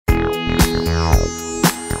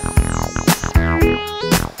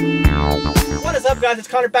up, guys? It's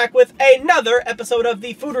Connor back with another episode of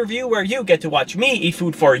the food review where you get to watch me eat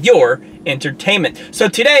food for your entertainment. So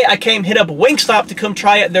today I hit up WingStop to come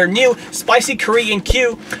try out their new spicy Korean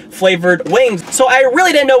Q flavored wings. So I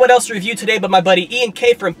really didn't know what else to review today, but my buddy Ian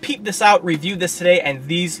K from Peep This Out reviewed this today, and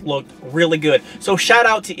these look really good. So shout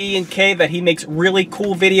out to Ian K that he makes really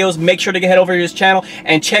cool videos. Make sure to head over to his channel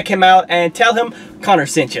and check him out and tell him Connor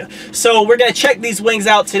sent you. So we're gonna check these wings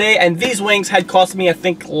out today, and these wings had cost me, I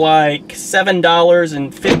think, like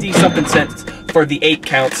 $7.50 something cents for the 8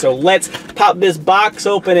 count. So let's pop this box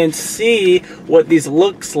open and see what these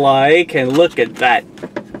looks like. And look at that.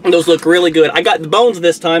 Those look really good. I got the bones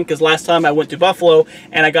this time because last time I went to Buffalo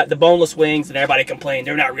and I got the boneless wings and everybody complained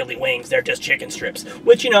they're not really wings, they're just chicken strips,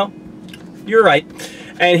 which, you know, you're right.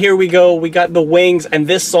 And here we go, we got the wings, and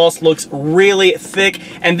this sauce looks really thick,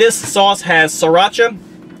 and this sauce has sriracha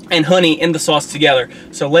and honey in the sauce together.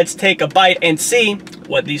 So let's take a bite and see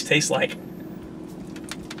what these taste like.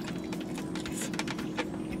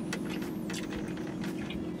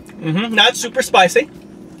 Not super spicy.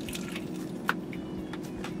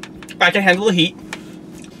 I can handle the heat.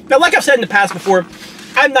 Now, like I've said in the past before,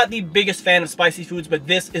 I'm not the biggest fan of spicy foods, but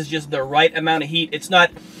this is just the right amount of heat. It's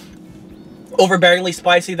not overbearingly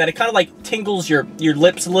spicy that it kind of like tingles your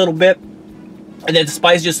lips a little bit, and then the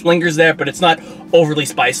spice just lingers there, but it's not overly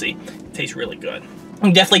spicy. It tastes really good.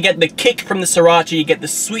 You definitely get the kick from the sriracha, you get the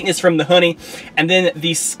sweetness from the honey, and then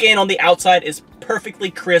the skin on the outside is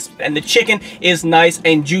perfectly crisp, and the chicken is nice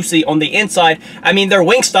and juicy on the inside. I mean, they're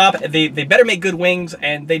WingStop, they better make good wings,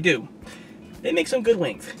 and they do. They make some good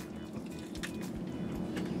wings.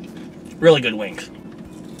 Really good wings.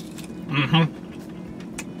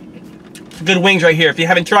 Good wings right here. If you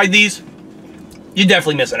haven't tried these, you're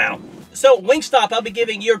definitely missing out. So WingStop, I'll be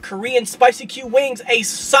giving your Korean Spicy Q wings a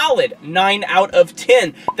solid 9 out of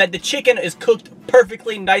 10. That the chicken is cooked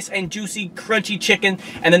perfectly, nice and juicy, crunchy chicken,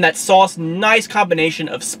 and then that sauce, nice combination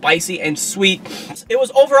of spicy and sweet. It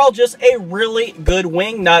was overall just a really good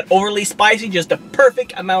wing, not overly spicy, just a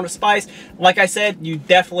perfect amount of spice. Like I said, you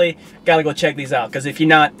definitely gotta go check these out, because if you're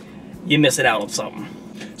not, you're missing out on something.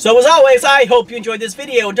 So as always, I hope you enjoyed this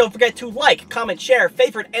video, and don't forget to like, comment, share,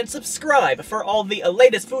 favorite, and subscribe for all the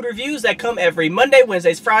latest food reviews that come every Monday,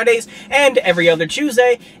 Wednesdays, Fridays, and every other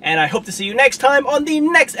Tuesday. And I hope to see you next time on the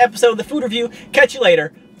next episode of the food review. Catch you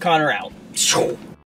later. Connor out.